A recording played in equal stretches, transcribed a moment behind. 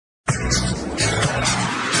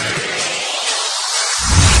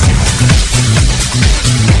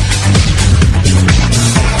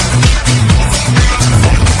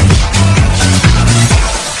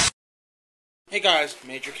guys,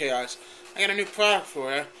 Majorchaoz. I got a new product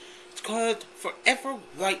for you. It's called Forever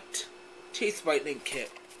White Teeth Whitening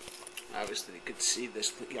Kit. Obviously, you could see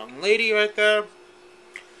this young lady right there.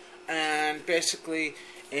 And basically,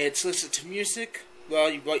 it's listened to music while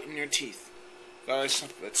you whiten your teeth. Guys,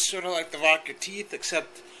 it's sort of like the rock your teeth,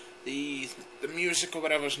 except the music or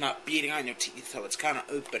whatever is not beating on your teeth, so it's kind of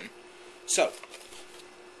open. So,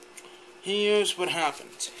 here's what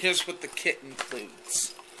happens. Here's what the kit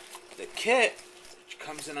includes. The kit, which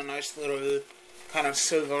comes in a nice little kind of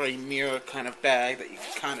silvery mirror kind of bag that you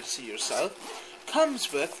can kind of see yourself,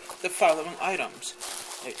 comes with the following items.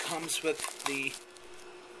 It comes with the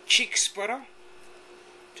cheek spreader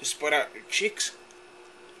to spread out your cheeks.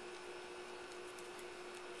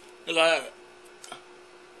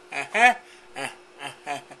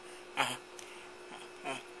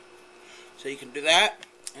 So you can do that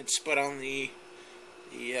and spread on the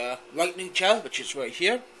whitening gel, which is right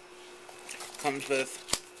here. Comes with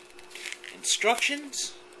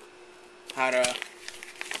instructions how to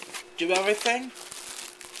do everything,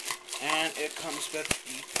 and it comes with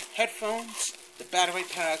the headphones, the battery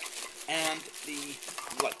pack, and the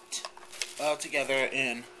light, all together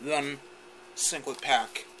in one single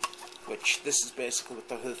pack. Which this is basically what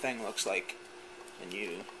the whole thing looks like when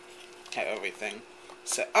you have everything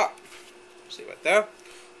set up. See right there?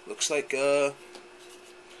 Looks like like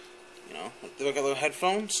the regular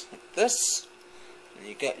headphones, like this. And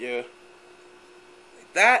you got your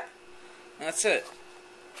like that. And that's it.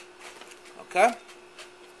 Okay?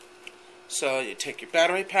 So you take your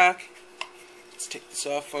battery pack. Let's take this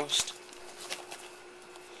off first.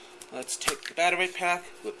 Let's take the battery pack.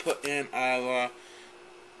 We'll put in our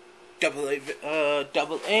double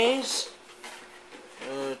A's,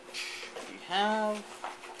 which we have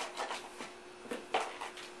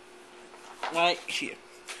right here.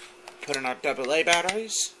 Put in our double A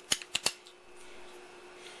batteries,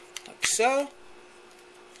 like so.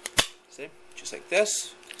 See, just like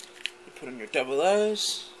this. You put in your double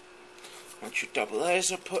A's. Once your double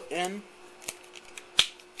A's are put in,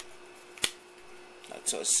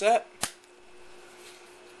 that's all set.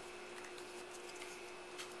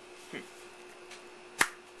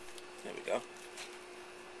 There we go.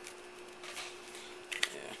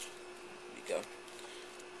 Yeah, there we go.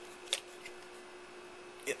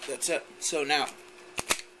 Yep, that's it. So now,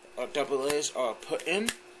 our double A's are put in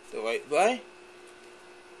the right way.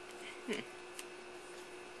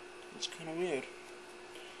 It's kind of weird.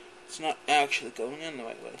 It's not actually going in the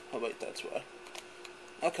right way. Oh wait, that's why.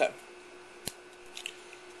 Okay.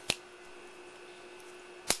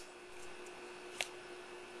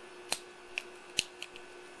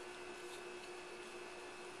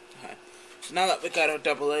 So now that we got our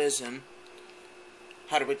double A's in,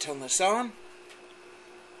 how do we turn this on?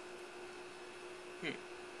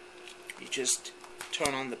 You just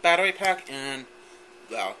turn on the battery pack and,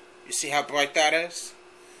 well, you see how bright that is?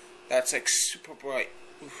 That's like super bright.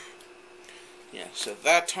 Oof. Yeah, so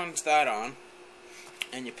that turns that on,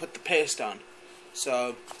 and you put the paste on.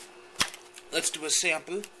 So, let's do a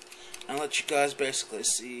sample, and let you guys basically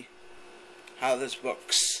see how this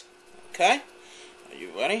works. Okay? Are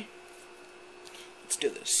you ready? Let's do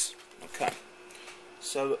this. Okay.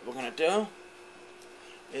 So what we're going to do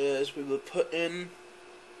is we will put in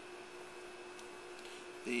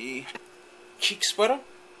the cheek spreader.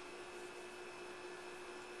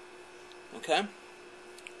 Okay.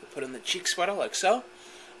 We'll put in the cheek spreader like so.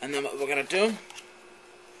 And then what we're going to do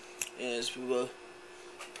is we will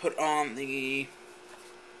put on the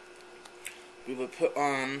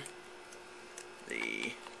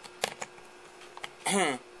the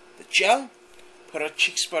gel. Put our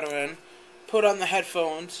cheek spreader in, put on the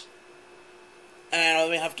headphones, and all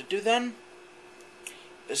we have to do then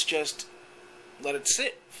is just let it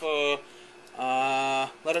sit for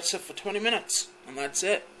 20 minutes, and that's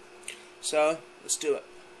it. So let's do it.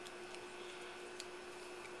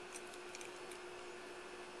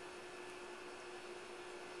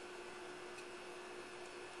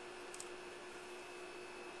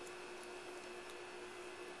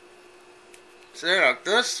 See, like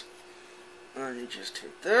this. And you just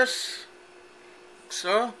take this, like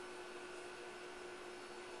so.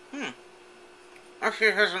 Actually,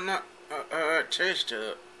 it has a taste to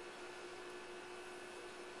it.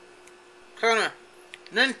 Kinda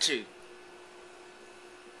minty.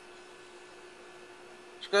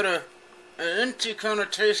 It's got a minty kind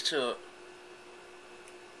of taste to it.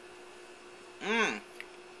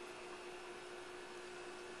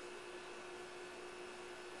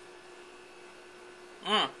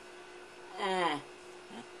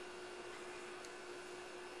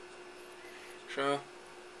 So,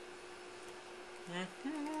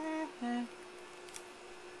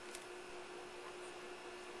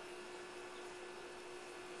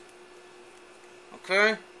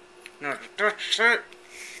 Okay? Now that's it.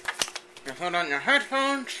 You put on your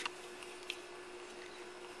headphones.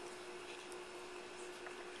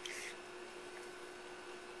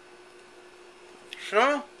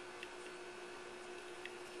 So.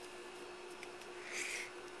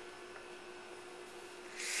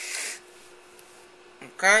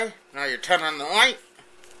 Okay, now you turn on the light.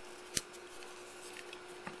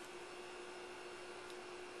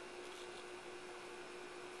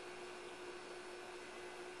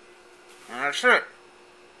 And that's it.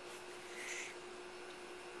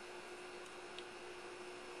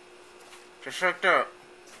 Just like that.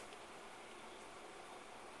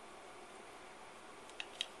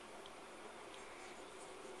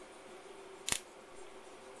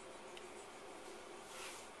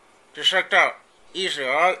 Just like that. Easy,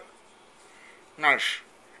 alright? Nice.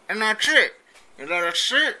 And that's it. You let it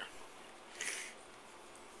sit.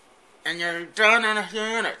 And you're done in a few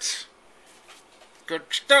minutes. Good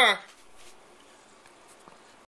stuff.